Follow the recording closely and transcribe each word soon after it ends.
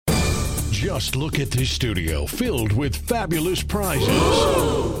Just look at this studio filled with fabulous prizes.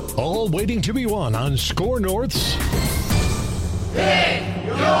 All waiting to be won on Score North's Pick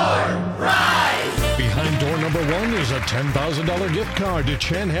Your Prize! Behind door number 1 is a $10,000 gift card to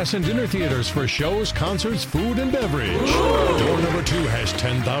Chanhassen Dinner Theaters for shows, concerts, food, and beverage. Door number 2 has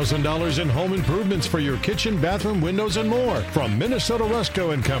 $10,000 in home improvements for your kitchen, bathroom, windows, and more from Minnesota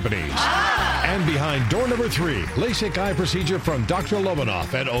Rusco and Companies. And behind door number 3, LASIK eye procedure from Dr.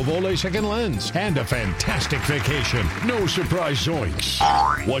 Lovenoff at Ovo LASIK and Lens. And a fantastic vacation. No surprise zoinks.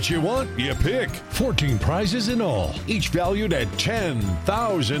 What you want, you pick. 14 prizes in all, each valued at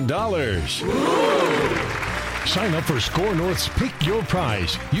 $10,000. Sign up for Score North's Pick Your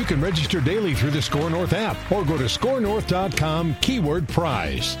Prize. You can register daily through the Score North app or go to scorenorth.com, keyword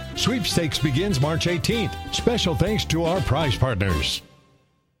prize. Sweepstakes begins March 18th. Special thanks to our prize partners.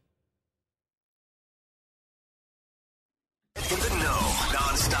 In the know,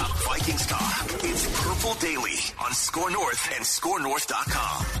 non-stop Vikings talk. It's Purple Daily on Score North and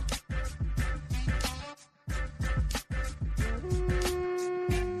scorenorth.com.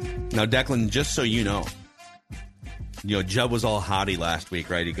 Now, Declan, just so you know, Judd was all haughty last week,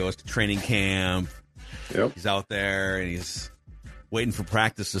 right? He goes to training camp. Yep. He's out there, and he's waiting for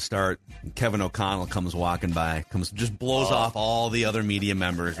practice to start. And Kevin O'Connell comes walking by, just blows off all the other media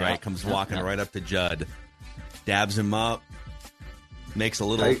members, right? Comes walking right up to Judd, dabs him up, makes a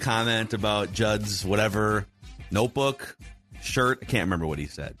little comment about Judd's whatever notebook, shirt. I can't remember what he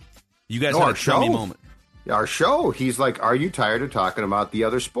said. You guys had a chummy moment. Our show, he's like, are you tired of talking about the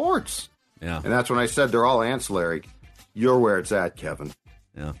other sports? Yeah. And that's when I said they're all ancillary. You're where it's at, Kevin.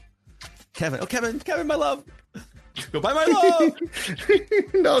 Yeah. Kevin, my love. Go buy my love.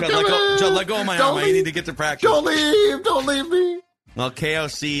 No, Judd, let go of my arm. I need to get to practice. Don't leave me. Well,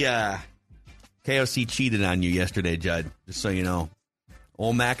 KOC cheated on you yesterday, Judd, just so you know.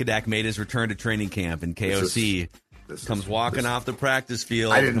 Old Macadac made his return to training camp, and KOC comes walking off the practice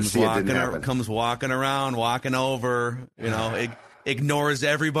field. I didn't see it didn't happen. Comes walking around, walking over, ignores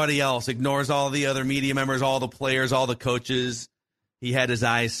everybody else, ignores all the other media members, all the players, all the coaches. He had his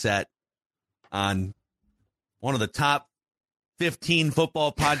eyes set on one of the top 15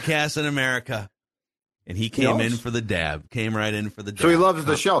 football podcasts in America. And he came right in for the dab. So he loves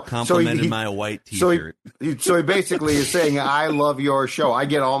the show. Complimented my white T-shirt. So he basically is saying, I love your show. I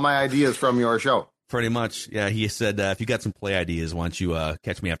get all my ideas from your show. Pretty much, yeah. He said, "If you got some play ideas, why don't you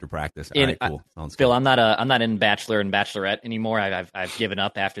catch me after practice?" All right, cool. Sounds Phil, good. I'm not in Bachelor and Bachelorette anymore. I've given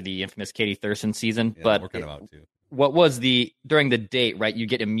up after the infamous Katie Thurston season. Yeah, but we're kind of out too. What was during the date? Right, you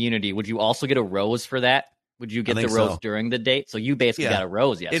get immunity. Would you also get a rose for that? Would you get the rose during the date? So you basically got a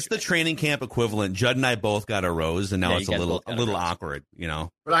rose yesterday. It's the training camp equivalent. Judd and I both got a rose, and now it's a little awkward,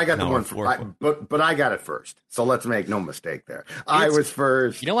 But I got the one but I got it first. So let's make no mistake there. I was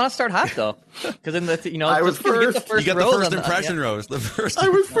first. You don't want to start hot though, because in I was first. You got the first impression rose. The first. I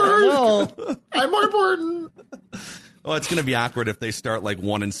was first. I'm more important. Well, it's going to be awkward if they start like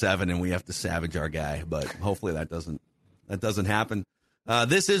 1-7 and we have to savage our guy, but hopefully that doesn't happen.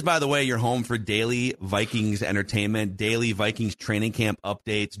 This is, by the way, your home for daily Vikings entertainment, daily Vikings training camp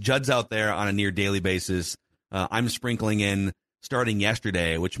updates. Judd's out there on a near daily basis. I'm sprinkling in starting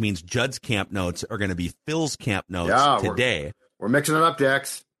yesterday, which means Judd's camp notes are going to be Phil's camp notes today. We're mixing it up,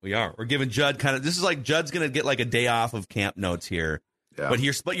 Dex. We are. We're giving Judd this is like Judd's going to get like a day off of camp notes here. Yeah. But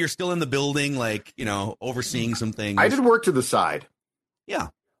you're still in the building, like, overseeing some things. I did work to the side. Yeah.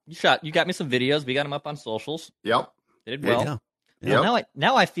 You got me some videos. We got them up on socials. Yep. They did well. Yeah. Well,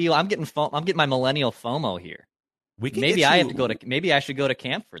 now I feel I'm getting my millennial FOMO here. Maybe I should go to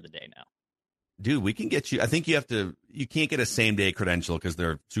camp for the day now. Dude, we can get you. I think you can't get a same day credential because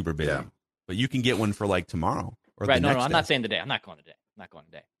they're super busy. Yeah. But you can get one for like tomorrow or right. The next I'm day. not saying today. I'm not going today.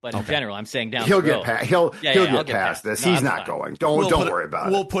 But in general, I'm saying down he'll the road. He'll get past this. He's not going. Don't worry about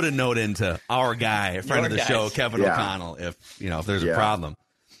it. We'll put a note into our guy, friend of the show, Kevin O'Connell, if there's a problem.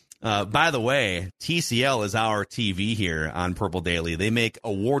 By the way, TCL is our TV here on Purple Daily. They make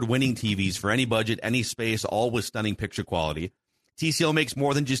award-winning TVs for any budget, any space, all with stunning picture quality. TCL makes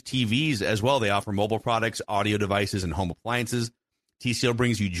more than just TVs as well. They offer mobile products, audio devices, and home appliances. TCL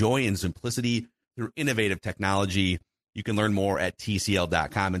brings you joy and simplicity through innovative technology. You can learn more at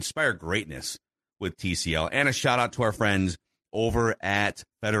TCL.com. Inspire greatness with TCL. And a shout-out to our friends over at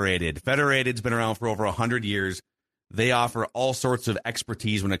Federated. Federated's been around for over 100 years. They offer all sorts of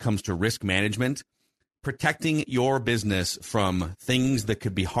expertise when it comes to risk management, protecting your business from things that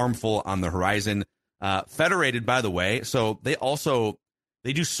could be harmful on the horizon. Federated, by the way, so they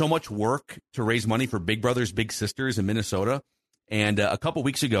do so much work to raise money for Big Brothers Big Sisters in Minnesota. And a couple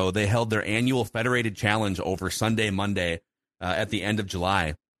weeks ago, they held their annual Federated Challenge over Sunday, Monday at the end of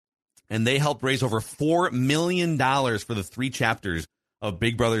July. and they helped raise over $4 million for the 3 chapters of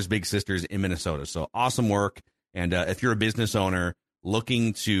Big Brothers Big Sisters in Minnesota. So awesome work. And if you're a business owner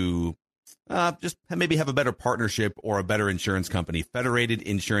looking to just maybe have a better partnership or a better insurance company,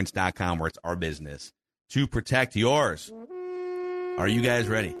 federatedinsurance.com, where it's our business to protect yours. Are you guys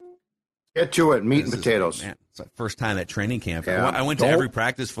ready? Get to it. Meat and potatoes. It's the first time at training camp. Yeah. I went to every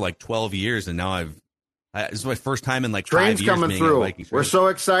practice for like 12 years, and now this is my first time in like 5 years. Train's coming through. We're so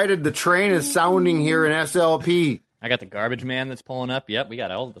excited. The train is sounding here in SLP. I got the garbage man that's pulling up. Yep, we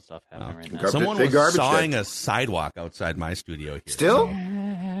got all of the stuff happening right now. Someone was sawing a sidewalk outside my studio here. Still?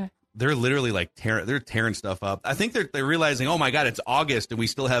 They're literally like tearing stuff up. I think they're realizing, oh my God, it's August and we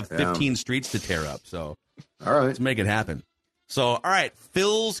still have 15 streets to tear up. So all right, let's make it happen. So, all right,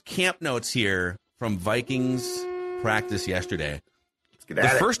 Phil's camp notes here from Vikings practice yesterday. Let's get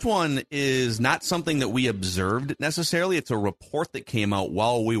at the it. first one is not something that we observed necessarily. It's a report that came out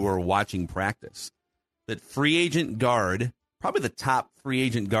while we were watching practice. That free agent guard, probably the top free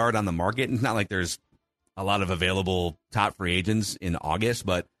agent guard on the market. It's not like there's a lot of available top free agents in August,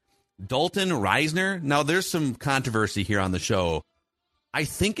 but Dalton Risner. Now, there's some controversy here on the show. I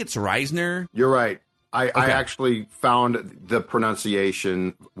think it's Risner. You're right. I actually found the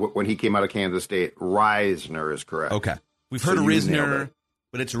pronunciation when he came out of Kansas State. Risner is correct. Okay. We've heard of Risner,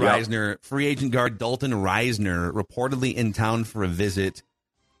 but it's Risner. Yep. Free agent guard Dalton Risner reportedly in town for a visit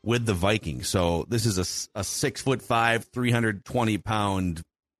with the Vikings. So this is a 6'5", 320-pound,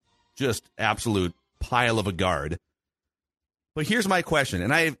 just absolute pile of a guard. But here's my question,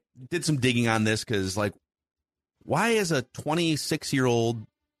 and I did some digging on this because, like, why is a 26-year-old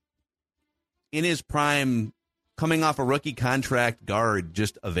in his prime, coming off a rookie contract guard,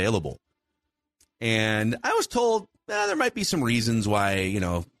 just available? And I was told there might be some reasons why,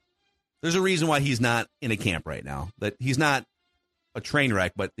 there's a reason why he's not in a camp right now. That he's not a train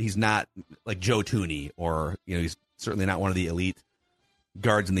wreck, but he's not like Joe Tooney or, he's certainly not one of the elite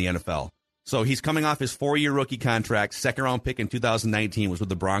guards in the NFL. So he's coming off his 4-year rookie contract, second-round pick in 2019 was with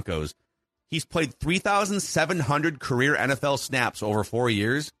the Broncos. He's played 3,700 career NFL snaps over 4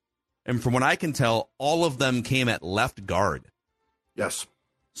 years. And from what I can tell, all of them came at left guard. Yes.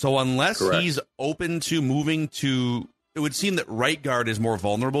 So unless he's open to moving to, it would seem that right guard is more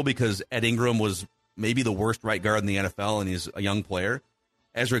vulnerable because Ed Ingram was maybe the worst right guard in the NFL, and he's a young player.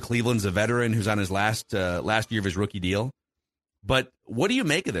 Ezra Cleveland's a veteran who's on his last year of his rookie deal. But what do you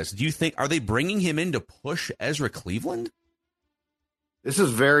make of this? Do you think, are they bringing him in to push Ezra Cleveland? This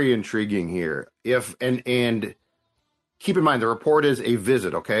is very intriguing here. And keep in mind, the report is a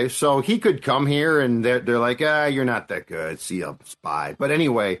visit, okay? So he could come here and they're like, you're not that good. See ya, spy. But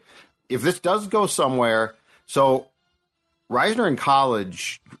anyway, if this does go somewhere, so Risner in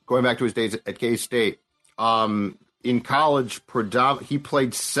college, going back to his days at K-State, in college, he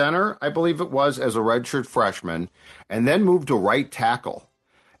played center, I believe it was, as a redshirt freshman, and then moved to right tackle.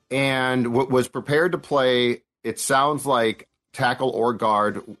 And was prepared to play, it sounds like, tackle or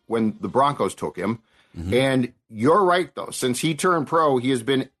guard when the Broncos took him. Mm-hmm. And you're right, though. Since he turned pro, he has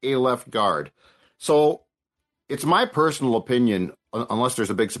been a left guard. So it's my personal opinion, unless there's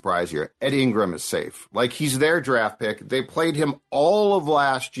a big surprise here, Ed Ingram is safe. Like, he's their draft pick. They played him all of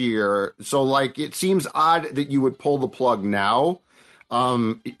last year. So, like, it seems odd that you would pull the plug now.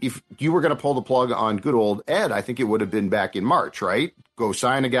 If you were going to pull the plug on good old Ed, I think it would have been back in March, right? Go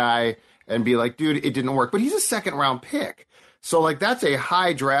sign a guy and be like, dude, it didn't work. But he's a second-round pick. So, like, that's a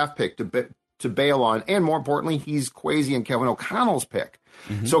high draft pick to bail on. And more importantly, he's Kwesi and Kevin O'Connell's pick.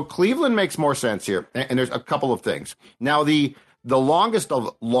 Mm-hmm. So Cleveland makes more sense here. And there's a couple of things. Now, the longest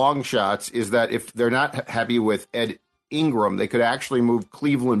of long shots is that if they're not happy with Ed Ingram, they could actually move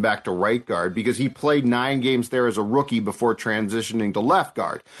Cleveland back to right guard because he played 9 games there as a rookie before transitioning to left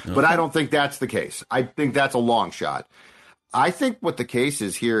guard. Okay. But I don't think that's the case. I think that's a long shot. I think what the case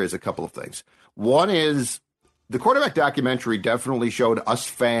is here is a couple of things. One is, the quarterback documentary definitely showed us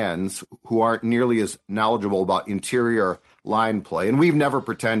fans who aren't nearly as knowledgeable about interior line play, and we've never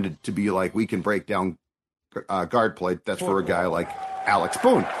pretended to be like we can break down guard play. That's for a guy like Alex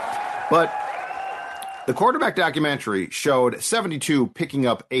Boone. But the quarterback documentary showed 72 picking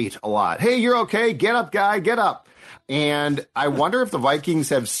up 8 a lot. Hey, you're okay. Get up, guy. Get up. And I wonder if the Vikings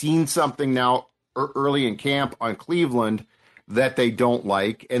have seen something now early in camp on Cleveland that they don't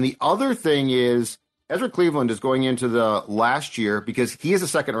like. And the other thing is, Ezra Cleveland is going into the last year because he is a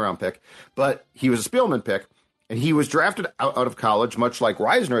second-round pick, but he was a Spielman pick, and he was drafted out of college, much like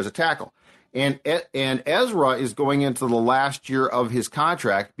Risner as a tackle. And Ezra is going into the last year of his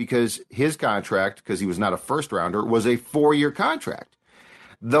contract because his contract, because he was not a first-rounder, was a 4-year contract.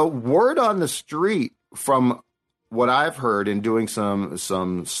 The word on the street from what I've heard in doing some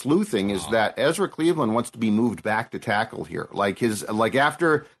sleuthing is that Ezra Cleveland wants to be moved back to tackle here.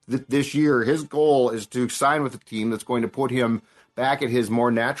 After this year, his goal is to sign with a team that's going to put him back at his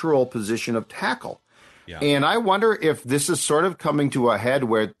more natural position of tackle. Yeah. And I wonder if this is sort of coming to a head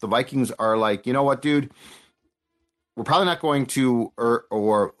where the Vikings are like, you know what, dude, we're probably not going to,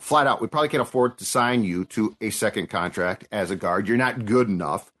 or flat out, we probably can't afford to sign you to a second contract as a guard. You're not good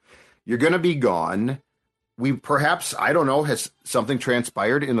enough. You're going to be gone. We perhaps, I don't know, has something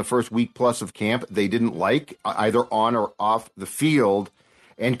transpired in the first week plus of camp they didn't like, either on or off the field.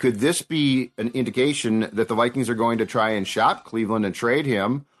 And could this be an indication that the Vikings are going to try and shop Cleveland and trade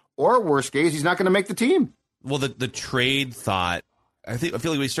him? Or worst case, he's not going to make the team. Well, the trade thought, I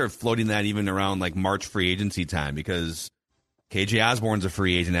feel like we started floating that even around like March free agency time, because KJ Osborne's a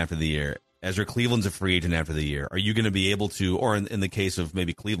free agent after the year. Ezra Cleveland's a free agent after the year. Are you going to be able to, or in the case of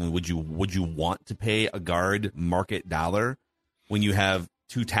maybe Cleveland, would you want to pay a guard market dollar when you have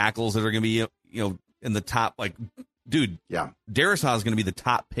two tackles that are going to be, in the top, like, dude, yeah, Darrisaw is going to be the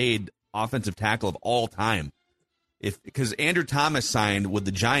top paid offensive tackle of all time. Because Andrew Thomas signed with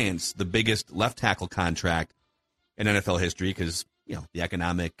the Giants the biggest left tackle contract in NFL history, because the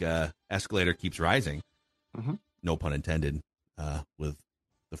economic escalator keeps rising. Mm-hmm. No pun intended. With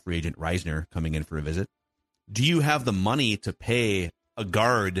the free agent Risner coming in for a visit. Do you have the money to pay a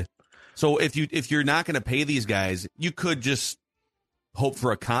guard? So if you're not going to pay these guys, you could just hope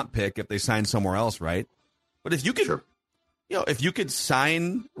for a comp pick if they sign somewhere else, right? But if you could, sure, if you could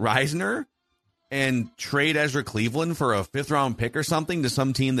sign Risner and trade Ezra Cleveland for a 5th round pick or something to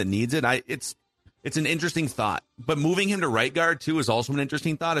some team that needs it, it's an interesting thought. But moving him to right guard too is also an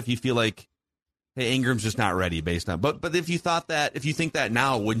interesting thought. If you feel like, hey, Ingram's just not ready based on, but if you think that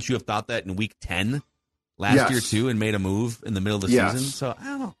now, wouldn't you have thought that in week 10 last year too and made a move in the middle of the season? So I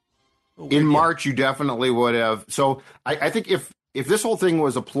don't know. In March, you definitely would have. So I think if this whole thing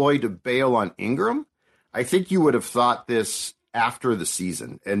was a ploy to bail on Ingram, I think you would have thought this after the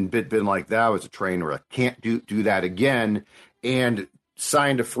season and been like, that was a train wreck. Can't do that again. And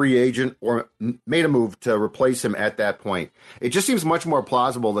signed a free agent or made a move to replace him at that point. It just seems much more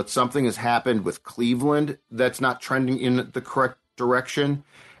plausible that something has happened with Cleveland that's not trending in the correct direction,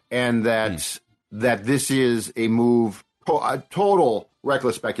 and that this is a move, a total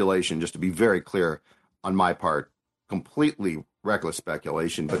reckless speculation, just to be very clear on my part, completely reckless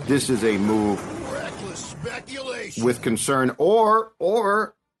speculation, but this is a move with concern,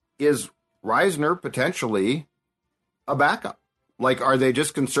 or is Risner potentially a backup? Like, are they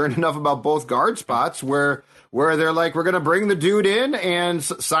just concerned enough about both guard spots where they're like, we're going to bring the dude in and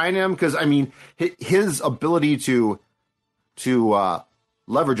sign him? Because, I mean, his ability to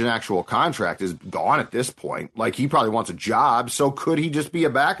leverage an actual contract is gone at this point. Like, he probably wants a job. So could he just be a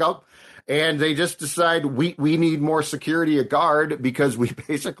backup? And they just decide we need more security at guard because we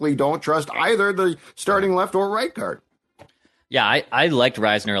basically don't trust either the starting left or right guard. Yeah, I liked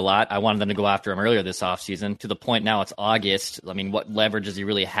Risner a lot. I wanted them to go after him earlier this offseason, to the point now it's August. I mean, what leverage does he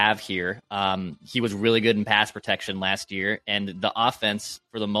really have here? He was really good in pass protection last year, and the offense,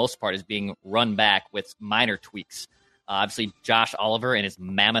 for the most part, is being run back with minor tweaks. Obviously, Josh Oliver and his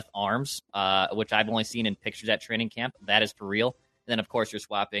mammoth arms, which I've only seen in pictures at training camp. That is for real. And then, of course, you're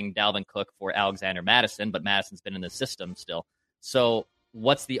swapping Dalvin Cook for Alexander Madison, but Madison's been in the system still. So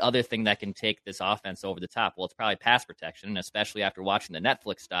what's the other thing that can take this offense over the top? Well, it's probably pass protection, and especially after watching the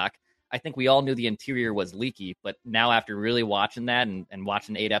Netflix doc. I think we all knew the interior was leaky, but now after really watching that and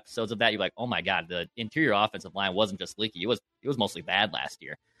watching 8 episodes of that, you're like, oh my God, the interior offensive line wasn't just leaky. It was mostly bad last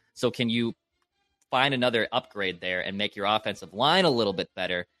year. So can you find another upgrade there and make your offensive line a little bit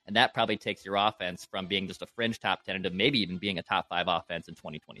better? And that probably takes your offense from being just a fringe top 10 to maybe even being a top 5 offense in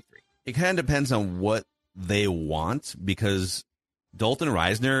 2023. It kind of depends on what they want, because Dalton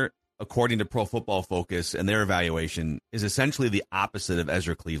Risner, according to Pro Football Focus and their evaluation, is essentially the opposite of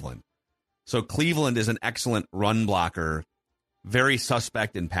Ezra Cleveland. So Cleveland is an excellent run blocker, very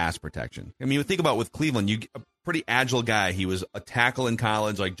suspect in pass protection. I mean, think about with Cleveland, a pretty agile guy. He was a tackle in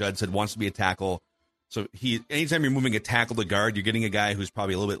college, like Judd said, wants to be a tackle. So anytime you're moving a tackle to guard, you're getting a guy who's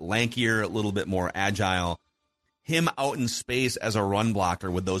probably a little bit lankier, a little bit more agile. Him out in space as a run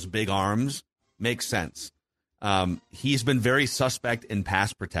blocker with those big arms makes sense. He's been very suspect in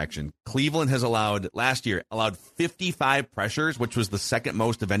pass protection. Cleveland has last year allowed 55 pressures, which was the second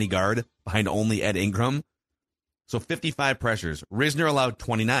most of any guard behind only Ed Ingram. So 55 pressures. Risner allowed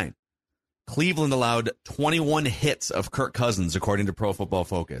 29. Cleveland allowed 21 hits of Kirk Cousins, according to Pro Football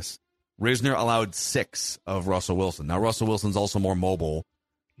Focus. Risner allowed 6 of Russell Wilson. Now, Russell Wilson's also more mobile.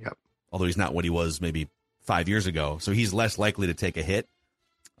 Yep. Although he's not what he was maybe 5 years ago. So he's less likely to take a hit.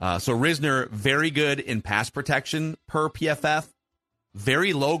 So Risner, very good in pass protection per PFF,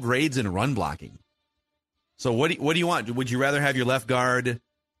 very low grades in run blocking. So what do you want? Would you rather have your left guard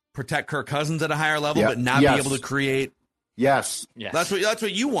protect Kirk Cousins at a higher level, but not be able to create? Yes. That's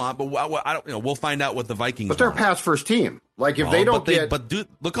what you want. But I don't. We'll find out what the Vikings. But they're a pass first team. Like if they don't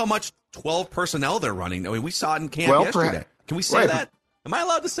look how much 12 personnel they're running. I mean, we saw it in camp yesterday. Can we say that? Am I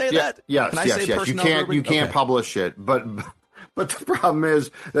allowed to say that? Yes. Yes. You can't publish it, but. But the problem is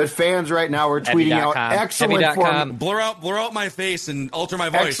that fans right now are tweeting out excellent form. Blur out my face and alter my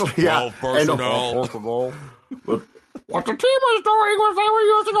voice. What the team was doing was they were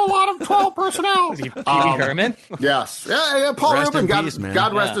using a lot of 12 personnel. Pee-wee Herman? Yes. Yeah, Paul Rubin,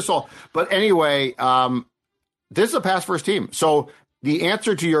 God rest his soul. But anyway, this is a pass-first team. So the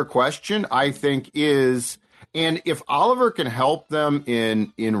answer to your question, I think, is, and if Oliver can help them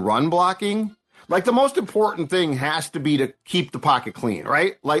in run blocking, like the most important thing has to be to keep the pocket clean,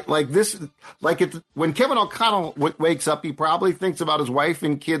 right? When Kevin O'Connell wakes up, he probably thinks about his wife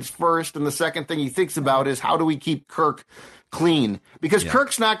and kids first, and the second thing he thinks about is how do we keep Kirk clean? Because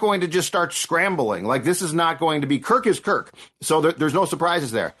Kirk's not going to just start scrambling. Like this is not going to be Kirk is Kirk, so there's no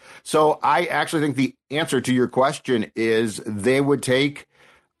surprises there. So I actually think the answer to your question is they would take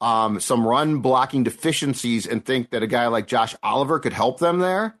some run blocking deficiencies and think that a guy like Josh Oliver could help them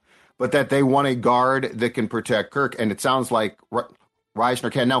there, but that they want a guard that can protect Kirk, and it sounds like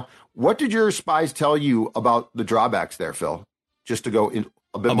Risner can. Now, what did your spies tell you about the drawbacks there, Phil? Just to go in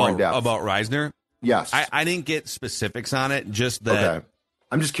a bit more in depth. About Risner? Yes. I didn't get specifics on it, just that... Okay.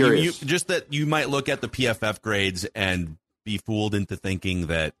 I'm just curious. Just that you might look at the PFF grades and be fooled into thinking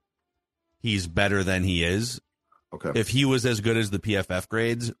that he's better than he is. Okay. If he was as good as the PFF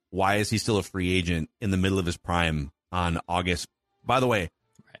grades, why is he still a free agent in the middle of his prime on August? By the way,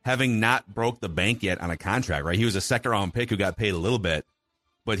 having not broke the bank yet on a contract, right? He was a second-round pick who got paid a little bit,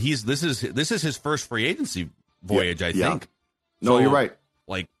 but this is his first free agency voyage, I think. No, you're right.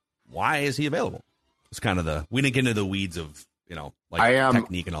 Like, why is he available? It's kind of we didn't get into the weeds of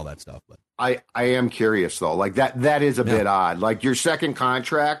technique and all that stuff. But I am curious though. Like that is a bit odd. Like your second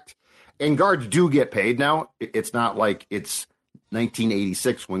contract, and guards do get paid now. It's not like it's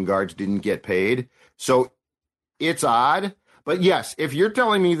 1986 when guards didn't get paid. So it's odd. But yes, if you're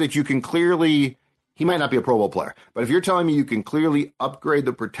telling me that you can clearly, he might not be a Pro Bowl player, but if you're telling me you can clearly upgrade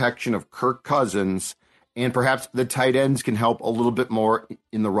the protection of Kirk Cousins and perhaps the tight ends can help a little bit more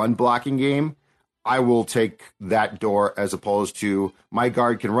in the run blocking game, I will take that door as opposed to my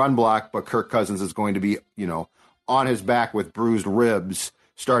guard can run block, but Kirk Cousins is going to be, on his back with bruised ribs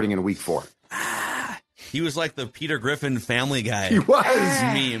starting in week 4. He was like the Peter Griffin Family Guy. He was.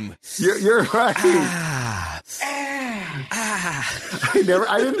 Meme. You're right.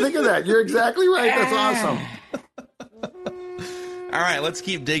 I didn't think of that. You're exactly right. That's awesome. All right, let's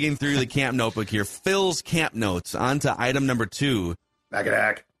keep digging through the camp notebook here. Phil's camp notes. On to item number 2. Back it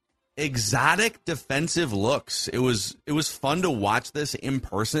back. Exotic defensive looks. It was fun to watch this in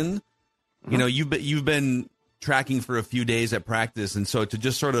person. Mm-hmm. You've been tracking for a few days at practice, and so to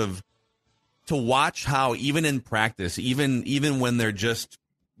just sort of to watch how even in practice, even when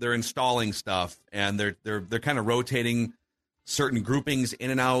they're installing stuff and they're kind of rotating certain groupings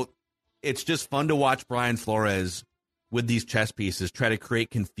in and out, it's just fun to watch Brian Flores with these chess pieces try to create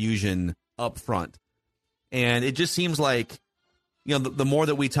confusion up front. And it just seems like, the more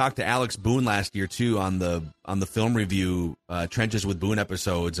that we talked to Alex Boone last year too on the film review Trenches with Boone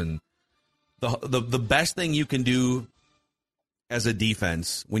episodes, and the best thing you can do as a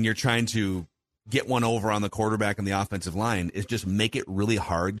defense when you're trying to get one over on the quarterback and the offensive line is just make it really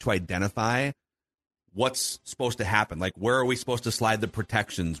hard to identify what's supposed to happen. Like, where are we supposed to slide the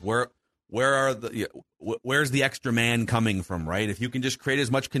protections? Where's the extra man coming from, right? If you can just create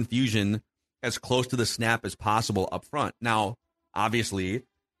as much confusion as close to the snap as possible up front. Now, obviously,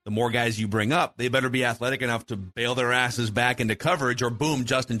 the more guys you bring up, they better be athletic enough to bail their asses back into coverage, or boom,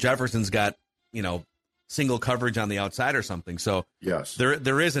 Justin Jefferson's got, single coverage on the outside or something. So yes,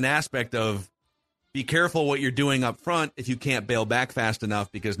 there is an aspect of be careful what you're doing up front if you can't bail back fast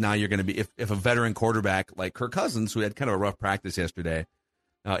enough, because now you're going to be, if a veteran quarterback like Kirk Cousins, who had kind of a rough practice yesterday,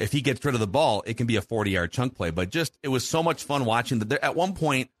 if he gets rid of the ball, it can be a 40-yard chunk play. But it was so much fun watching that. At one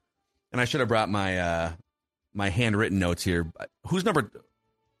point, and I should have brought my my handwritten notes here. Who's number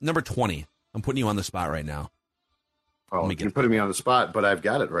 20? I'm putting you on the spot right now. Oh, you're putting me on the spot, but I've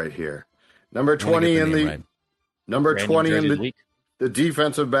got it right here. Number 20 in the right. Number 20 in the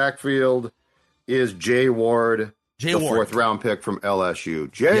defensive backfield is Jay Ward. the Ward. 4th round pick from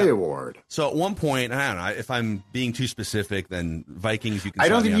LSU. Jay Ward. So at one point, I don't know if I'm being too specific, then Vikings. You can. I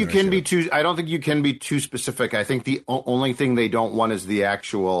don't think you can be too. I don't think you can be too specific. I think the only thing they don't want is the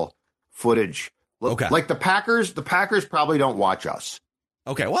actual footage. Okay. Like the Packers probably don't watch us.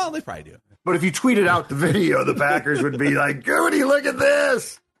 Okay. Well, they probably do. But if you tweeted out the video, the Packers would be like, "Goody, look at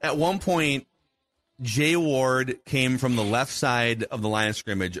this." At one point, Jay Ward came from the left side of the line of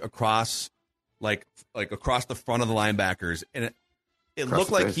scrimmage across, like across the front of the linebackers, and it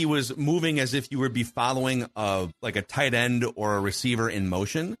looked like he was moving as if you would be following a tight end or a receiver in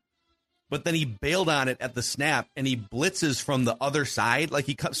motion. But then he bailed on it at the snap, and he blitzes from the other side. Like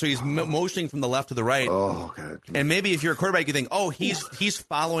so he's motioning from the left to the right. Oh, okay. And maybe if you're a quarterback, you think, oh, he's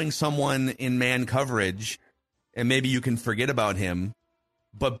following someone in man coverage, and maybe you can forget about him.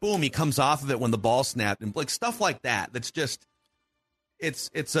 But boom, he comes off of it when the ball snapped, and like stuff like that. That's just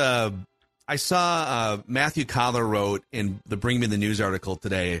I saw Matthew Collar wrote in the Bring Me the News article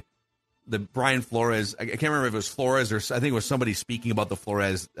today. The Brian Flores, I can't remember if it was Flores or I think it was somebody speaking about the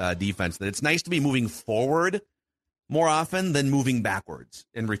Flores defense, that it's nice to be moving forward more often than moving backwards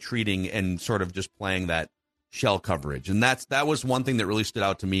and retreating and sort of just playing that shell coverage. And that was one thing that really stood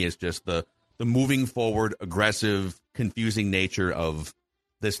out to me, is just the moving forward, aggressive, confusing nature of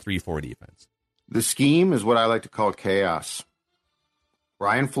this 3-4 defense. The scheme is what I like to call chaos.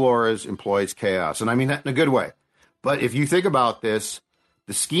 Brian Flores employs chaos, and I mean that in a good way. But if you think about this,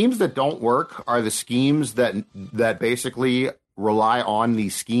 the schemes that don't work are the schemes that basically rely on the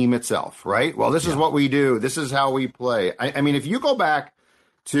scheme itself, right? Well, this is what we do. This is how we play. I mean, if you go back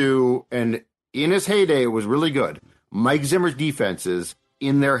to, and in his heyday, it was really good, Mike Zimmer's defenses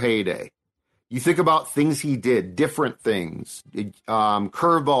in their heyday. You think about things he did, different things,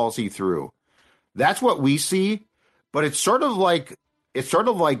 curveballs he threw. That's what we see, but it's sort of like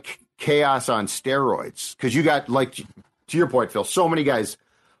chaos on steroids, because you got, like, to your point, Phil, so many guys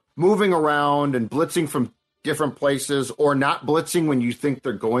moving around and blitzing from different places, or not blitzing when you think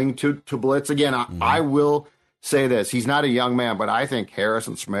they're going to blitz. Again, I will say this. He's not a young man, but I think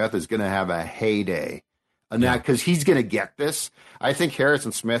Harrison Smith is going to have a heyday. And that, because he's going to get this. I think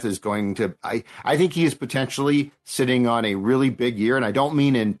Harrison Smith is going to, I think he is potentially sitting on a really big year. And I don't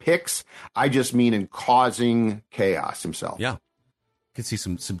mean in picks. I just mean in causing chaos himself. Yeah. You could see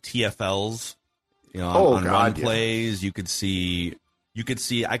some TFLs, on run plays. I could see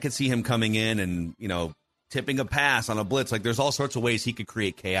him coming in and, tipping a pass on a blitz. Like, there's all sorts of ways he could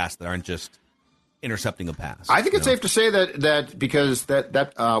create chaos that aren't just intercepting a pass. I think it's safe to say that because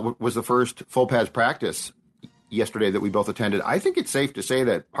that was the first full pads practice yesterday that we both attended. I think it's safe to say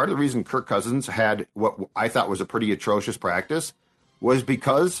that part of the reason Kirk Cousins had what I thought was a pretty atrocious practice was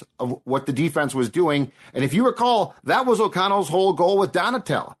because of what the defense was doing. And if you recall, that was O'Connell's whole goal with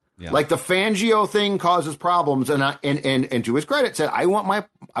Donatel. Yeah. Like, the Fangio thing causes problems, and to his credit, said, I want my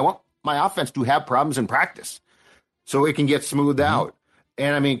offense to have problems in practice so it can get smoothed out.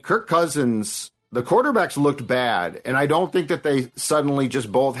 And I mean, Kirk Cousins, the quarterbacks looked bad, and I don't think that they suddenly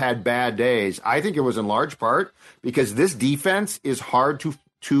just both had bad days. I think it was in large part because this defense is hard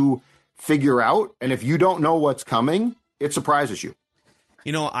to figure out, and if you don't know what's coming, it surprises you.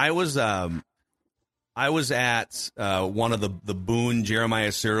 I was at one of the Boone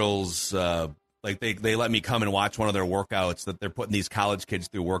Jeremiah Cyril's, they let me come and watch one of their workouts that they're putting these college kids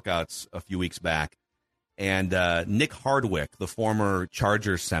through workouts a few weeks back. And Nick Hardwick, the former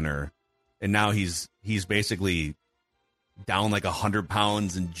Chargers center, and now he's basically down like 100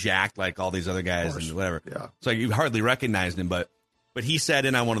 pounds and jacked like all these other guys and whatever. Yeah. So you hardly recognized him, but he sat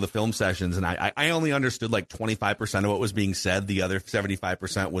in on one of the film sessions, and I only understood like 25% of what was being said. The other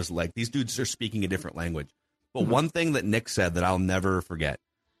 75% was like, these dudes are speaking a different language. But one thing that Nick said that I'll never forget,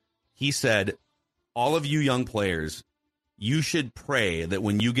 he said, all of you young players, you should pray that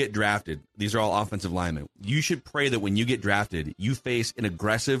when you get drafted, these are all offensive linemen, you should pray that when you get drafted, you face an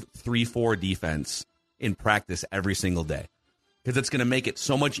aggressive 3-4 defense in practice every single day, because it's going to make it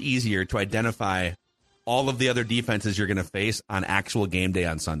so much easier to identify all of the other defenses you're going to face on actual game day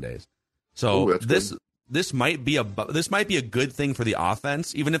on Sundays. So this might be a good thing for the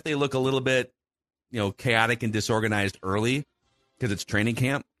offense, even if they look a little bit, chaotic and disorganized early because it's training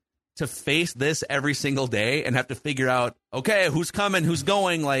camp. To face this every single day and have to figure out, okay, who's coming, who's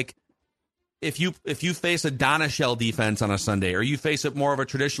going. Like, if you face a Donna Shell defense on a Sunday, or you face it more of a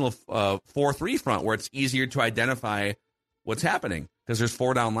traditional 4-3 front where it's easier to identify what's happening because there's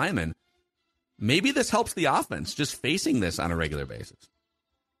 4 down linemen. Maybe this helps the offense just facing this on a regular basis.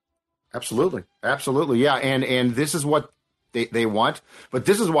 Absolutely. Yeah. And this is what they want. But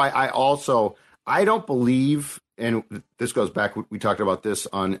this is why I don't believe, and this goes back, we talked about this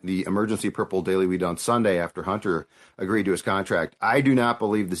on the Emergency Purple Daily we did on Sunday after Hunter agreed to his contract. I do not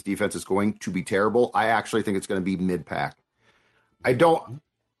believe this defense is going to be terrible. I actually think it's going to be mid-pack.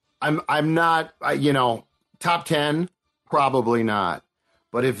 I'm not, top 10, probably not.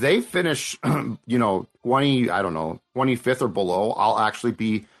 But if they finish, 25th or below, I'll actually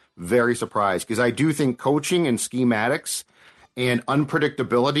be very surprised, because I do think coaching and schematics and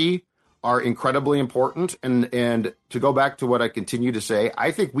unpredictability are incredibly important. And to go back to what I continue to say,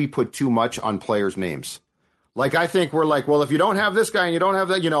 I think we put too much on players' names. Like, I think we're like, well, if you don't have this guy and you don't have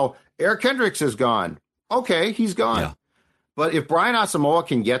that, Eric Kendricks is gone. Okay, he's gone. Yeah. But if Brian Asamoah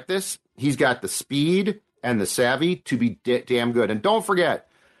can get this, he's got the speed and the savvy to be damn good. And don't forget,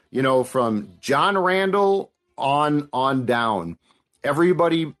 from John Randall on down,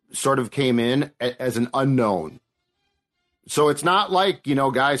 everybody sort of came in as an unknown. So it's not like,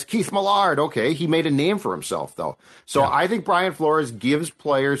 guys, Keith Millard, okay, he made a name for himself, though. So I think Brian Flores gives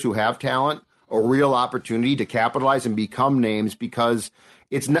players who have talent a real opportunity to capitalize and become names, because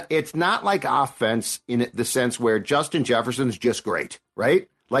it's not like offense in the sense where Justin Jefferson's just great, right?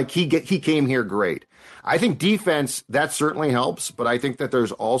 Like he came here great. I think defense, that certainly helps, but I think that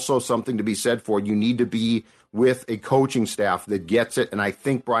there's also something to be said for you need to be with a coaching staff that gets it, and I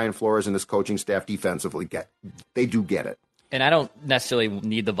think Brian Flores and his coaching staff defensively they do get it. And I don't necessarily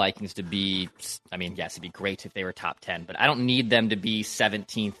need the Vikings to be, yes, it'd be great if they were top 10, but I don't need them to be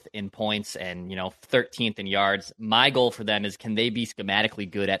 17th in points and, 13th in yards. My goal for them is, can they be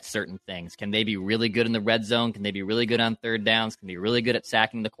schematically good at certain things? Can they be really good in the red zone? Can they be really good on third downs? Can they be really good at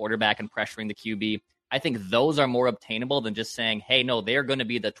sacking the quarterback and pressuring the QB? I think those are more obtainable than just saying, hey, no, they're going to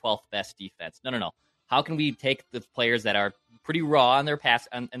be the 12th best defense. No. How can we take the players that are pretty raw on their pass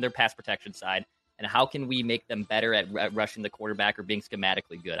protection side, and how can we make them better at rushing the quarterback or being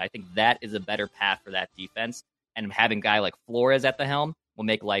schematically good? I think that is a better path for that defense. And having a guy like Flores at the helm will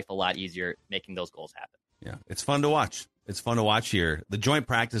make life a lot easier, making those goals happen. Yeah, it's fun to watch. It's fun to watch here. The joint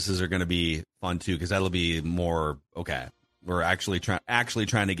practices are going to be fun, too, because that'll be more, okay, we're actually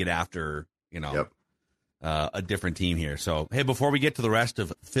trying to get after, a different team here. So, hey, before we get to the rest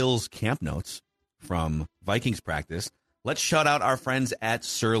of Phil's camp notes from Vikings practice, let's shout out our friends at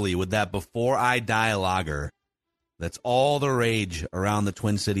Surly with that Before I Die lager. That's all the rage around the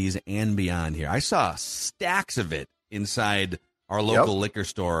Twin Cities and beyond here. I saw stacks of it inside our local liquor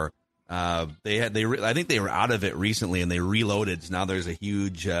store. I think they were out of it recently and they reloaded. So now there's a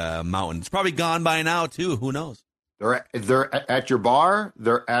huge mountain. It's probably gone by now too. Who knows? They're at your bar.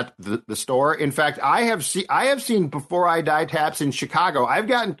 They're at the store. In fact, I have seen Before I Die taps in Chicago. I've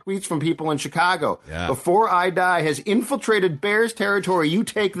gotten tweets from people in Chicago. Yeah. Before I Die has infiltrated Bears territory. You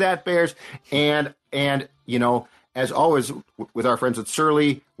take that, Bears. And as always with our friends at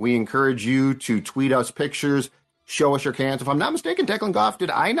Surly, we encourage you to tweet us pictures, show us your cans. If I'm not mistaken, Declan Goff,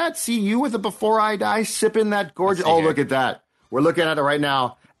 did I not see you with a Before I Die sipping that gorgeous? Oh, look at that. We're looking at it right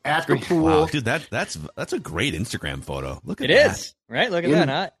now. At the pool. Wow, dude, that's a great Instagram photo. Look at that. It is, right? Look at that,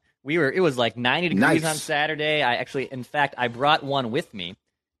 huh? It was like 90 degrees on Saturday. In fact, I brought one with me,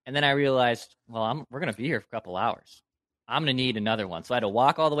 and then I realized, we're going to be here for a couple hours. I'm going to need another one. So I had to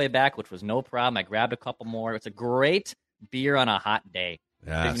walk all the way back, which was no problem. I grabbed a couple more. It's a great beer on a hot day.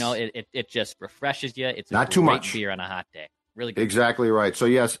 Yes. It just refreshes you. It's not too much beer on a hot day. Really good. Exactly right. So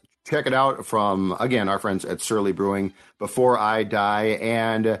yes, check it out from, again, our friends at Surly Brewing, Before I Die,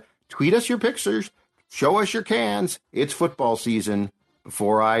 and tweet us your pictures, show us your cans. It's football season.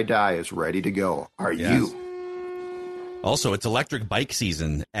 Before I Die is ready to go. Are you? Also, it's electric bike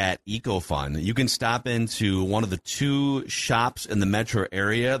season at EcoFun. You can stop into one of the two shops in the metro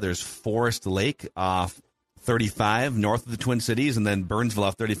area. There's Forest Lake off 35 north of the Twin Cities, and then Burnsville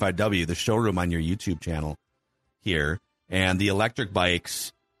off 35W, the showroom on your YouTube channel here. And the electric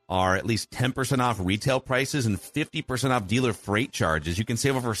bikes are at least 10% off retail prices and 50% off dealer freight charges. You can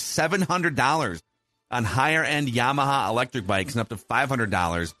save over $700 on higher-end Yamaha electric bikes and up to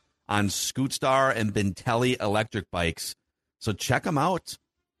 $500 on Scootstar and Bentelli electric bikes. So check them out.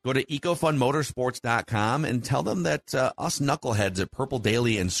 Go to ecofunmotorsports.com and tell them that us knuckleheads at Purple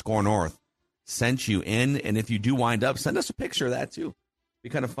Daily and Score North sent you in. And if you do wind up, send us a picture of that, too. Be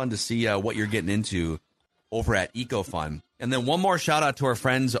kind of fun to see what you're getting into over at EcoFun. And then one more shout out to our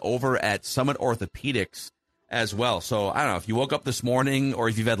friends over at Summit Orthopedics as well. So I don't know if you woke up this morning or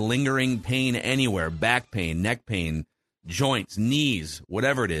if you've had lingering pain anywhere, back pain, neck pain, joints, knees,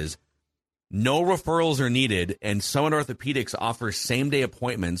 whatever it is, no referrals are needed. And Summit Orthopedics offers same-day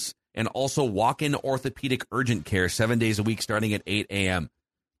appointments and also walk-in orthopedic urgent care 7 days a week starting at 8 a.m.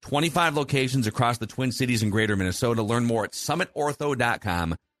 25 locations across the Twin Cities and greater Minnesota. Learn more at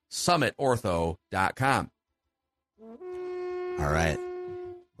summitortho.com, summitortho.com. All right.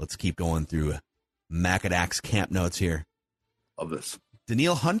 Let's keep going through Macadax camp notes here. Of this.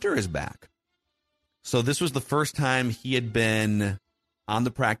 Danielle Hunter is back. So this was the first time he had been on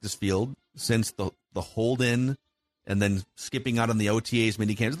the practice field since the hold-in and then skipping out on the OTAs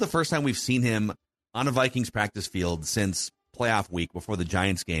minicamp. This is the first time we've seen him on a Vikings practice field since playoff week before the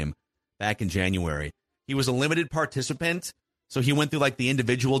Giants game back in January. He was a limited participant, so he went through like the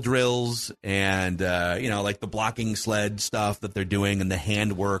individual drills and, like the blocking sled stuff that they're doing and the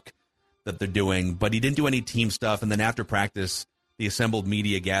hand work that they're doing, but he didn't do any team stuff. And then after practice, the assembled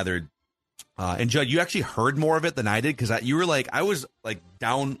media gathered. And Judd, you actually heard more of it than I did because you were like, I was like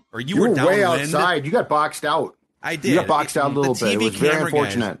down, or you were downwind. Way outside. You got boxed out. I did. You got boxed out a little bit. It was very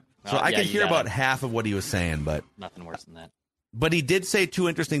unfortunate. So I could hear about half of what he was saying, but nothing worse than that. But he did say two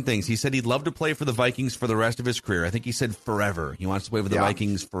interesting things. He said he'd love to play for the Vikings for the rest of his career. I think he said forever. He wants to play for the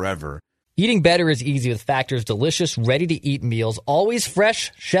Vikings forever. Eating better is easy with Factor's delicious, ready-to-eat meals. Always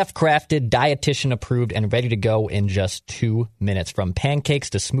fresh, chef-crafted, dietitian-approved, and ready to go in just 2 minutes. From pancakes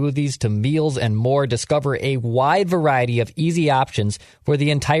to smoothies to meals and more, discover a wide variety of easy options for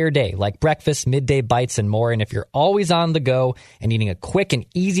the entire day, like breakfast, midday bites, and more. And if you're always on the go and needing a quick and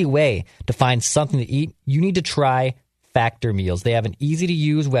easy way to find something to eat, you need to try Factor Meals. They have an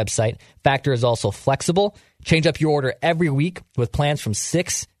easy-to-use website. Factor is also flexible. Change up your order every week with plans from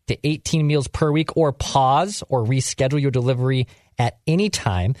 6 to 18 meals per week, or pause or reschedule your delivery at any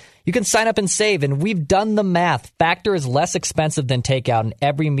time. You can sign up and save, and we've done the math. Factor is less expensive than takeout, and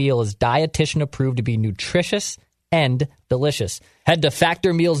every meal is dietitian approved to be nutritious and delicious. Head to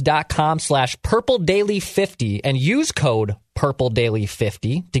factormeals.com/purpledaily50 and use code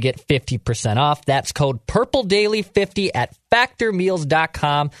purpledaily50 to get 50% off. That's code purpledaily50 at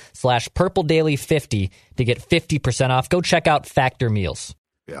factormeals.com/purpledaily50 to get 50% off. Go check out Factor Meals.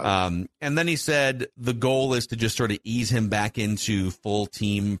 Yeah. And then he said the goal is to just sort of ease him back into full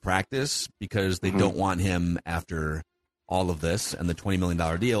team practice because they don't want him after all of this and the $20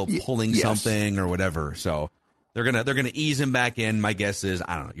 million deal pulling something or whatever. So they're gonna ease him back in. My guess is,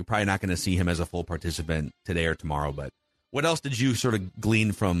 I don't know, you're probably not going to see him as a full participant today or tomorrow. But what else did you sort of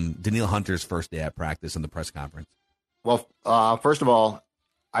glean from Danielle Hunter's first day at practice and the press conference? Well, first of all,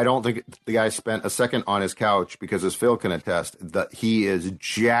 I don't think the guy spent a second on his couch because, as Phil can attest, that he is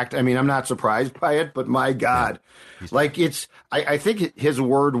jacked. I mean, I'm not surprised by it, but my God, I think his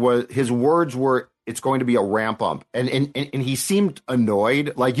words were, it's going to be a ramp up, and he seemed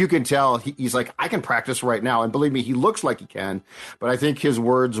annoyed. Like you can tell, he's like, I can practice right now, and believe me, he looks like he can. But I think his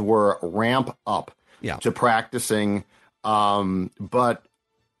words were ramp up to practicing. But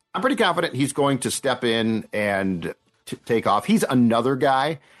I'm pretty confident he's going to step in and take off. He's another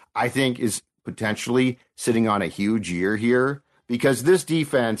guy I think is potentially sitting on a huge year here because this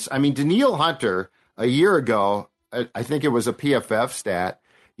defense, I mean, Danielle Hunter a year ago, I think it was a PFF stat,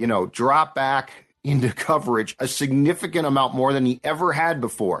 drop back into coverage a significant amount more than he ever had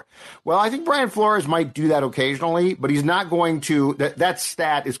before. Well, I think Brian Flores might do that occasionally, but he's not going to, that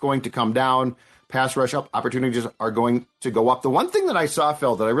stat is going to come down. Pass rush up opportunities are going to go up. The one thing that I saw,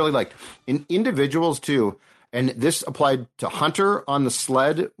 Phil, that I really liked in individuals too, and this applied to Hunter on the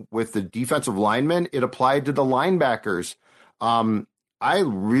sled with the defensive linemen. It applied to the linebackers. I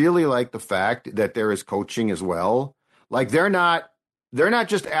really like the fact that there is coaching as well. Like they're not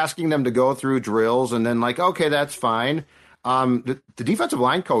just asking them to go through drills and then like, okay, that's fine. The defensive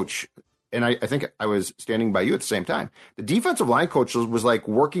line coach, and I think I was standing by you at the same time. The defensive line coach was like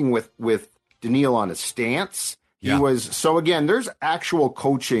working with Danielle on his stance. He was, so again, there's actual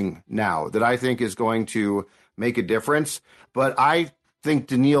coaching now that I think is going to make a difference. But I think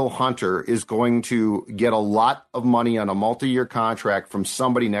Danielle Hunter is going to get a lot of money on a multi-year contract from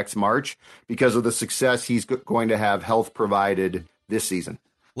somebody next March because of the success he's going to have health provided this season.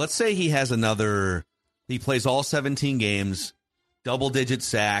 Let's say he plays all 17 games, double-digit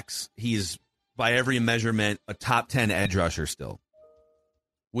sacks. He's, by every measurement, a top 10 edge rusher still.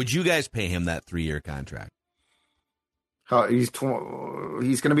 Would you guys pay him that 3-year contract? He's going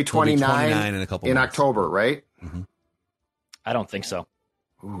to be 29 in a couple in months. October, right? Mm-hmm. I don't think so.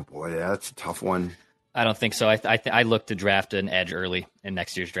 Oh boy, that's a tough one. I don't think so. I look to draft an edge early in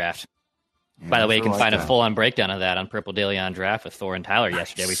next year's draft. By the way, you can find a full-on breakdown of that on Purple Daily on Draft with Thor and Tyler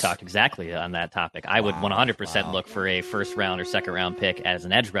yesterday. We talked exactly on that topic. I would 100% look for a first-round or second-round pick as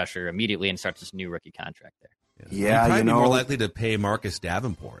an edge rusher immediately and start this new rookie contract there. Yeah, you'd probably be more likely to pay Marcus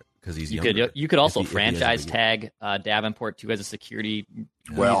Davenport because he's younger. You could also franchise tag Davenport too as a security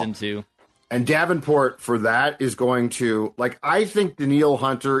reason too. And Davenport for that is going to, I think Danielle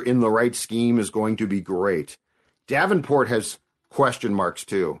Hunter in the right scheme is going to be great. Davenport has question marks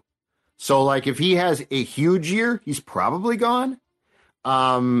too. So, like, if he has a huge year, he's probably gone.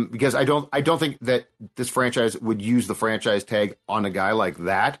 Because I don't think that this franchise would use the franchise tag on a guy like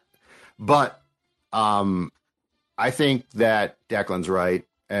that. But I think that Declan's right,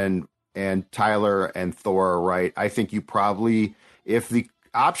 and Tyler and Thor are right. I think you probably, if the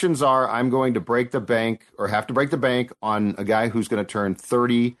options are, I'm going to break the bank or have to break the bank on a guy who's going to turn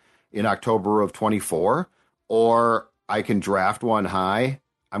 30 in October of 24, or I can draft one high.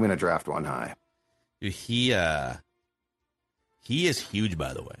 I'm going to draft one high. He is huge,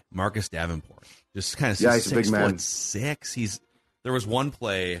 by the way. Marcus Davenport, just kind of he's a big man. 6'6". There was one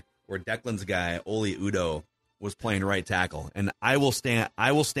play where Declan's guy Oli Udoh was playing right tackle, and I will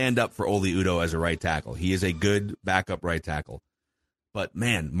stand up for Oli Udoh as a right tackle. He is a good backup right tackle. But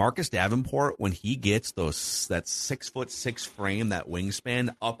man, Marcus Davenport, when he gets that 6'6" frame, that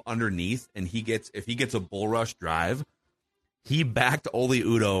wingspan up underneath, and if he gets a bull rush drive, he backed Oli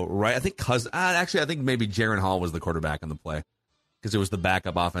Udoh right. I think maybe Jaron Hall was the quarterback on the play because it was the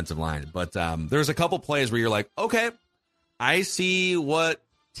backup offensive line. But there's a couple plays where you're like, okay, I see what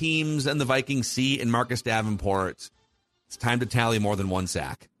teams and the Vikings see in Marcus Davenport. It's time to tally more than one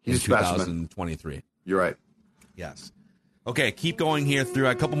sack in 2023. You're right. Yes. Okay, keep going here through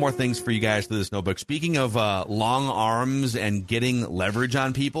a couple more things for you guys through this notebook. Speaking of long arms and getting leverage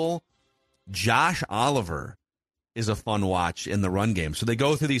on people, Josh Oliver is a fun watch in the run game. So they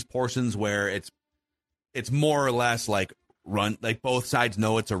go through these portions where it's more or less like run, like both sides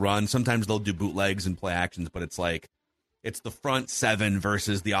know it's a run. Sometimes they'll do bootlegs and play actions, but it's like it's the front seven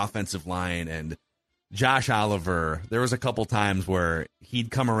versus the offensive line. And Josh Oliver, there was a couple times where he'd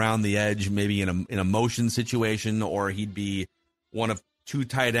come around the edge, maybe in a motion situation, or he'd be one of two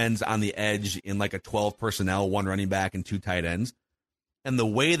tight ends on the edge in like a 12 personnel, one running back and two tight ends. And the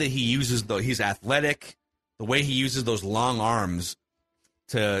way that he uses he's athletic, the way he uses those long arms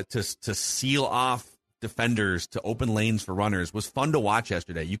to seal off defenders, to open lanes for runners, was fun to watch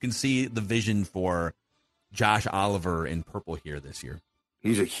yesterday. You can see the vision for Josh Oliver in purple here this year.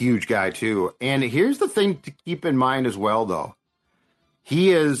 He's a huge guy, too. And here's the thing to keep in mind as well, though. He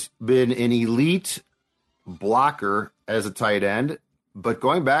has been an elite blocker as a tight end, but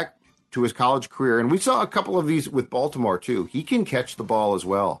going back to his college career, and we saw a couple of these with Baltimore, too, he can catch the ball as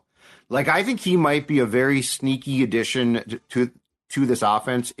well. Like, I think he might be a very sneaky addition to this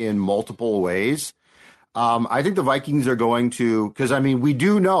offense in multiple ways. I think the Vikings are going to, because, I mean, we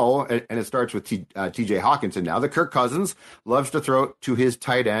do know, and it starts with TJ Hawkinson now, that Kirk Cousins loves to throw to his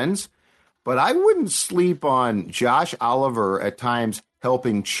tight ends, but I wouldn't sleep on Josh Oliver at times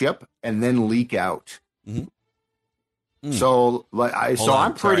helping chip and then leak out. Mm-hmm. Mm. So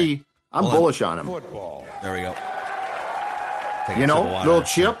I'm bullish on him. Football. There we go. Little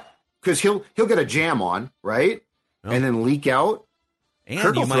chip, because he'll get a jam on, right? Oh. And then leak out. And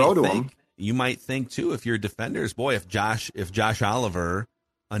Kirk will throw to him. You might think, too, if you're defenders, boy, if Josh Oliver,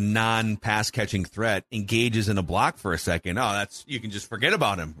 a non-pass catching threat, engages in a block for a second, you can just forget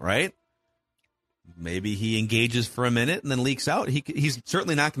about him, right? Maybe he engages for a minute and then leaks out. He's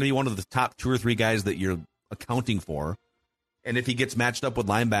certainly not going to be one of the top two or three guys that you're accounting for. And if he gets matched up with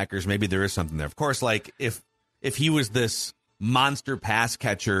linebackers, maybe there is something there. Of course, like if he was this monster pass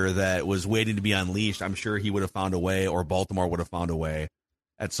catcher that was waiting to be unleashed, I'm sure he would have found a way, or Baltimore would have found a way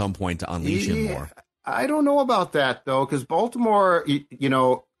at some point to unleash him more. I don't know about that, though, because Baltimore,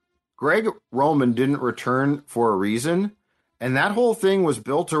 Greg Roman didn't return for a reason, and that whole thing was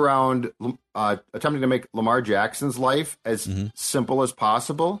built around attempting to make Lamar Jackson's life as simple as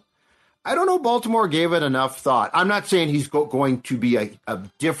possible. I don't know Baltimore gave it enough thought. I'm not saying he's going to be a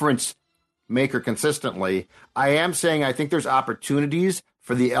difference maker consistently. I am saying I think there's opportunities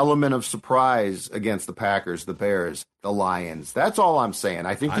for the element of surprise against the Packers, the Bears, the Lions. That's all I'm saying.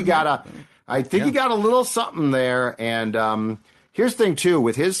 I think he got a little something there. And here's the thing, too,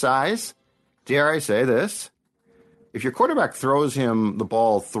 with his size, dare I say this, if your quarterback throws him the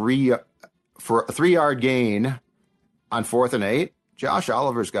ball for a 3-yard gain on 4th and 8, Josh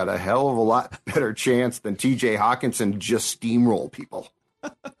Oliver's got a hell of a lot better chance than TJ Hawkinson just steamroll people.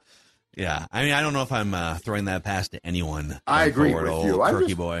 Yeah, I mean, I don't know if I'm throwing that pass to anyone. I agree with you. I'm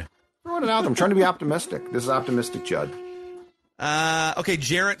Turkey boy. Throwing it out. I'm trying to be optimistic. This is optimistic, Judd. Okay,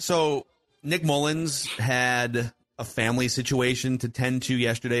 Jarrett. So Nick Mullins had a family situation to tend to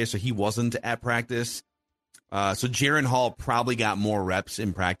yesterday, so he wasn't at practice. So Jaron Hall probably got more reps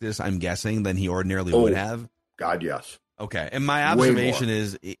in practice, I'm guessing, than he ordinarily would have. God, yes. Okay, and my observation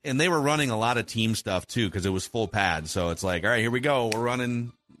is, and they were running a lot of team stuff, too, because it was full pad. So it's like, all right, here we go. We're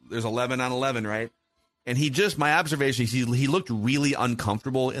running. There's 11 on 11, right? And my observation is he looked really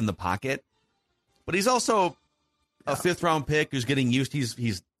uncomfortable in the pocket, but he's also a 5th-round pick who's getting used.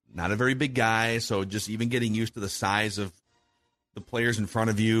 He's not a very big guy, so just even getting used to the size of the players in front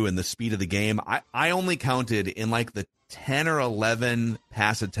of you and the speed of the game. I only counted in like the 10 or 11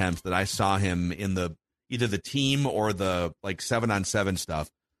 pass attempts that I saw him in either the team or the like 7-on-7 stuff.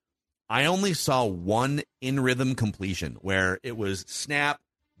 I only saw one in-rhythm completion where it was snap,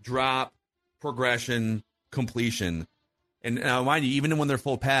 drop, progression, completion. And mind you, even when they're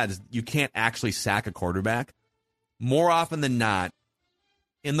full pads, you can't actually sack a quarterback. More often than not,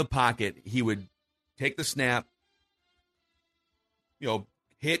 in the pocket, he would take the snap,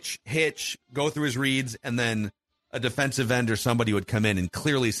 hitch, go through his reads, and then a defensive end or somebody would come in and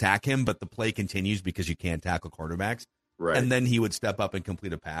clearly sack him, but the play continues because you can't tackle quarterbacks. Right. And then he would step up and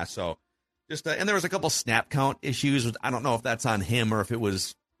complete a pass. So and there was a couple snap count issues. I don't know if that's on him or if it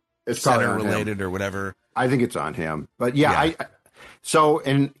was center related or whatever. I think it's on him. But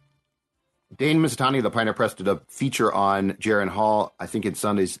and Dane Mizutani of the Pioneer Press did a feature on Jaron Hall, I think in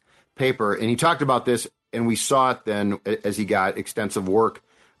Sunday's paper, and he talked about this, and we saw it then as he got extensive work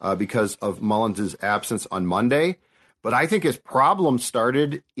because of Mullins' absence on Monday. But I think his problem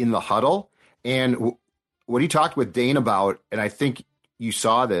started in the huddle, and what he talked with Dane about, and I think you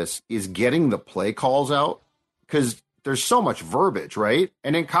saw this, is getting the play calls out, because there's so much verbiage, right?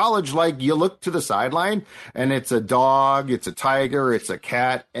 And in college, like, you look to the sideline and it's a dog, it's a tiger, it's a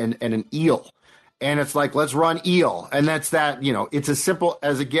cat, and an eel. And it's like, let's run eel. And that's that, it's as simple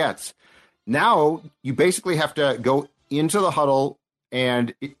as it gets. Now you basically have to go into the huddle,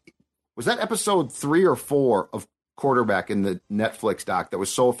 and was that episode 3 or 4 of Quarterback in the Netflix doc that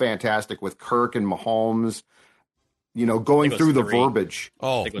was so fantastic with Kirk and Mahomes, going through the verbiage.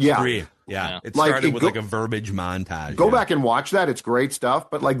 Oh, yeah. 3. Yeah. It started with a verbiage montage. Go back and watch that. It's great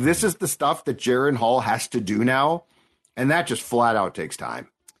stuff. But this is the stuff that Jaron Hall has to do now. And that just flat out takes time.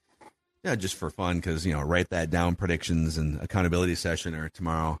 Yeah, just for fun, because, write that down, predictions and accountability session or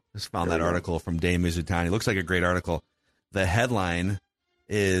tomorrow. Just found that article from Dane Mizutani. Looks like a great article. The headline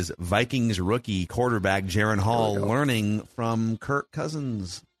is Vikings rookie quarterback Jaron Hall learning from Kirk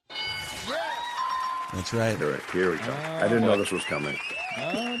Cousins. That's right. Here we go. I didn't know this was coming.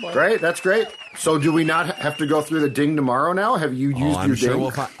 Great. That's great. So do we not have to go through the ding tomorrow now? Have you used your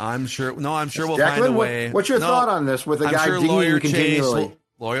ding? I'm sure we'll Declan, find a way. What's your thought on this with a guy dinging continually?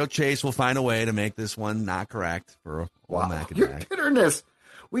 Lawyer Chase will find a way to make this one not correct for Your bitterness.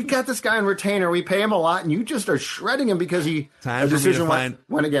 We got this guy on retainer. We pay him a lot, and you just are shredding him because went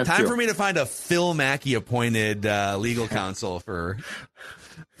against you. Time for me to find a Phil Mackey appointed legal counsel for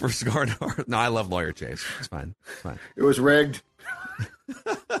Score North. No, I love Lawyer Chase. It's fine. It was rigged.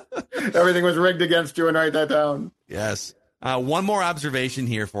 Everything was rigged against you, and write that down. Yes. One more observation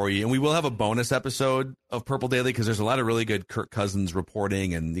here for you, and we will have a bonus episode of Purple Daily because there's a lot of really good Kirk Cousins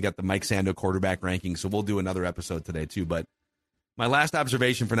reporting, and you got the Mike Sando quarterback ranking, so we'll do another episode today too. But my last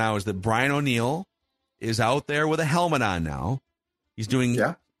observation for now is that Brian O'Neill is out there with a helmet on now. He's doing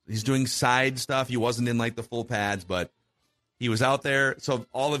side stuff. He wasn't in like the full pads, but he was out there. So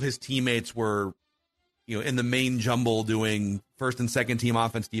all of his teammates were, in the main jumble doing first and second team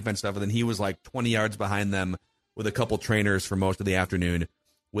offense, defense stuff, and then he was like 20 yards behind them with a couple trainers for most of the afternoon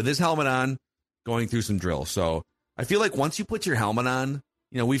with his helmet on, going through some drills. So I feel like once you put your helmet on,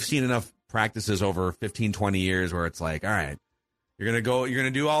 we've seen enough practices over 15, 20 years where it's like, all right, you're going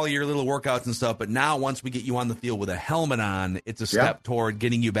to do all your little workouts and stuff. But now once we get you on the field with a helmet on, it's a step toward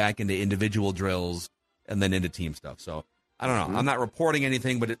getting you back into individual drills and then into team stuff. So I don't know. Mm-hmm. I'm not reporting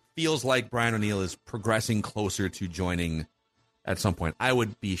anything, but it feels like Brian O'Neill is progressing closer to joining at some point. I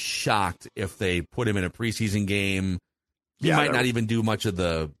would be shocked if they put him in a preseason game. He might not even do much of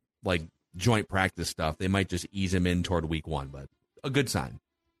the joint practice stuff. They might just ease him in toward week 1, but a good sign.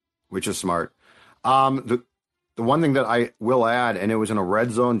 Which is smart. The one thing that I will add, and it was in a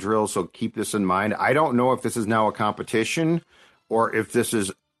red zone drill, so keep this in mind. I don't know if this is now a competition or if this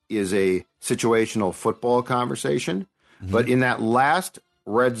is a situational football conversation. Mm-hmm. But in that last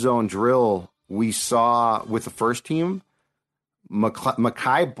red zone drill we saw with the first team,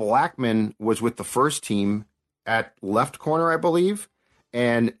 Mekhi Blackman was with the first team at left corner, I believe,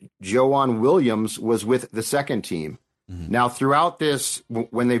 and Joanne Williams was with the second team. Mm-hmm. Now, throughout this,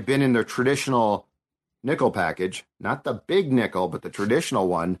 when they've been in their traditional nickel package, not the big nickel, but the traditional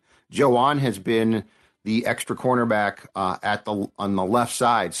one, Joanne has been the extra cornerback on the left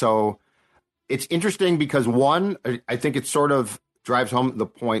side. So it's interesting because, one, I think it sort of drives home the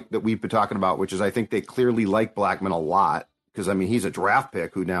point that we've been talking about, which is I think they clearly like Blackman a lot. Because, he's a draft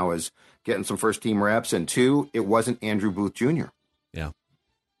pick who now is getting some first-team reps. And 2, it wasn't Andrew Booth Jr.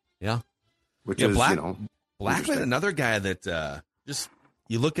 Yeah. Which is, Blackman, another guy that just,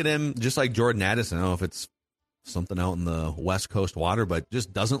 you look at him just like Jordan Addison. I don't know if it's something out in the West Coast water, but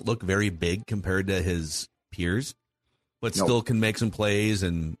just doesn't look very big compared to his peers, but still can make some plays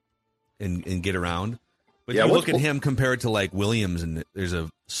and get around. But you look at him compared to like Williams, and there's a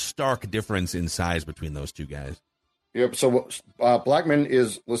stark difference in size between those two guys. Yep. So Blackman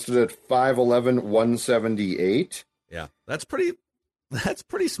is listed at 5'11", 178. Yeah, that's pretty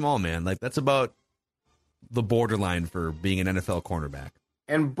small, man. Like that's about the borderline for being an NFL cornerback.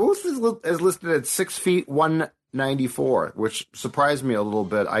 And Booth is listed at 6 feet 194, which surprised me a little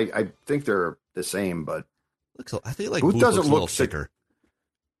bit. I think they're the same, but I feel like Booth doesn't look thicker.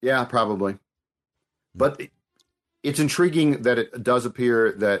 Yeah, probably. But it's intriguing that it does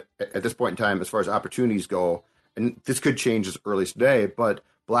appear that at this point in time, as far as opportunities go, and this could change as early as today, but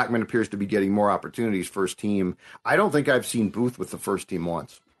Blackman appears to be getting more opportunities first team. I don't think I've seen Booth with the first team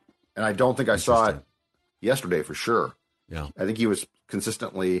once, and I don't think I saw it yesterday for sure. Yeah, I think he was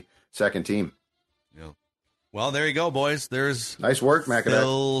consistently second team. Yeah. Well, there you go, boys. There's nice work, McAdoo.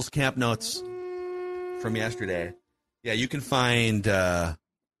 Phil's camp notes from yesterday. Yeah, you can find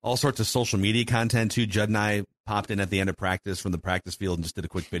all sorts of social media content too. Judd and I popped in at the end of practice from the practice field and just did a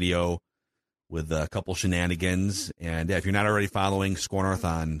quick video with a couple shenanigans. And if you're not already following Score North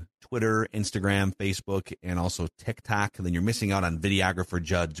on Twitter, Instagram, Facebook, and also TikTok, then you're missing out on videographer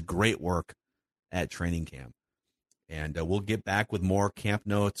Judd's great work at training camp. And we'll get back with more camp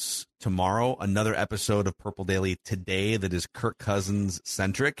notes tomorrow. Another episode of Purple Daily today that is Kirk Cousins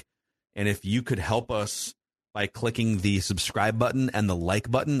centric. And if you could help us by clicking the subscribe button and the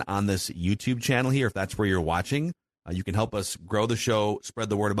like button on this YouTube channel here, if that's where you're watching, you can help us grow the show, spread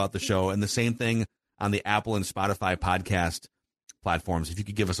the word about the show. And the same thing on the Apple and Spotify podcast platforms. If you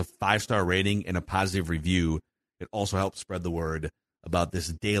could give us a 5-star rating and a positive review, it also helps spread the word about this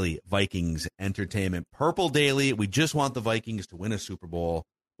daily Vikings entertainment. Purple Daily, we just want the Vikings to win a Super Bowl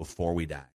before we die.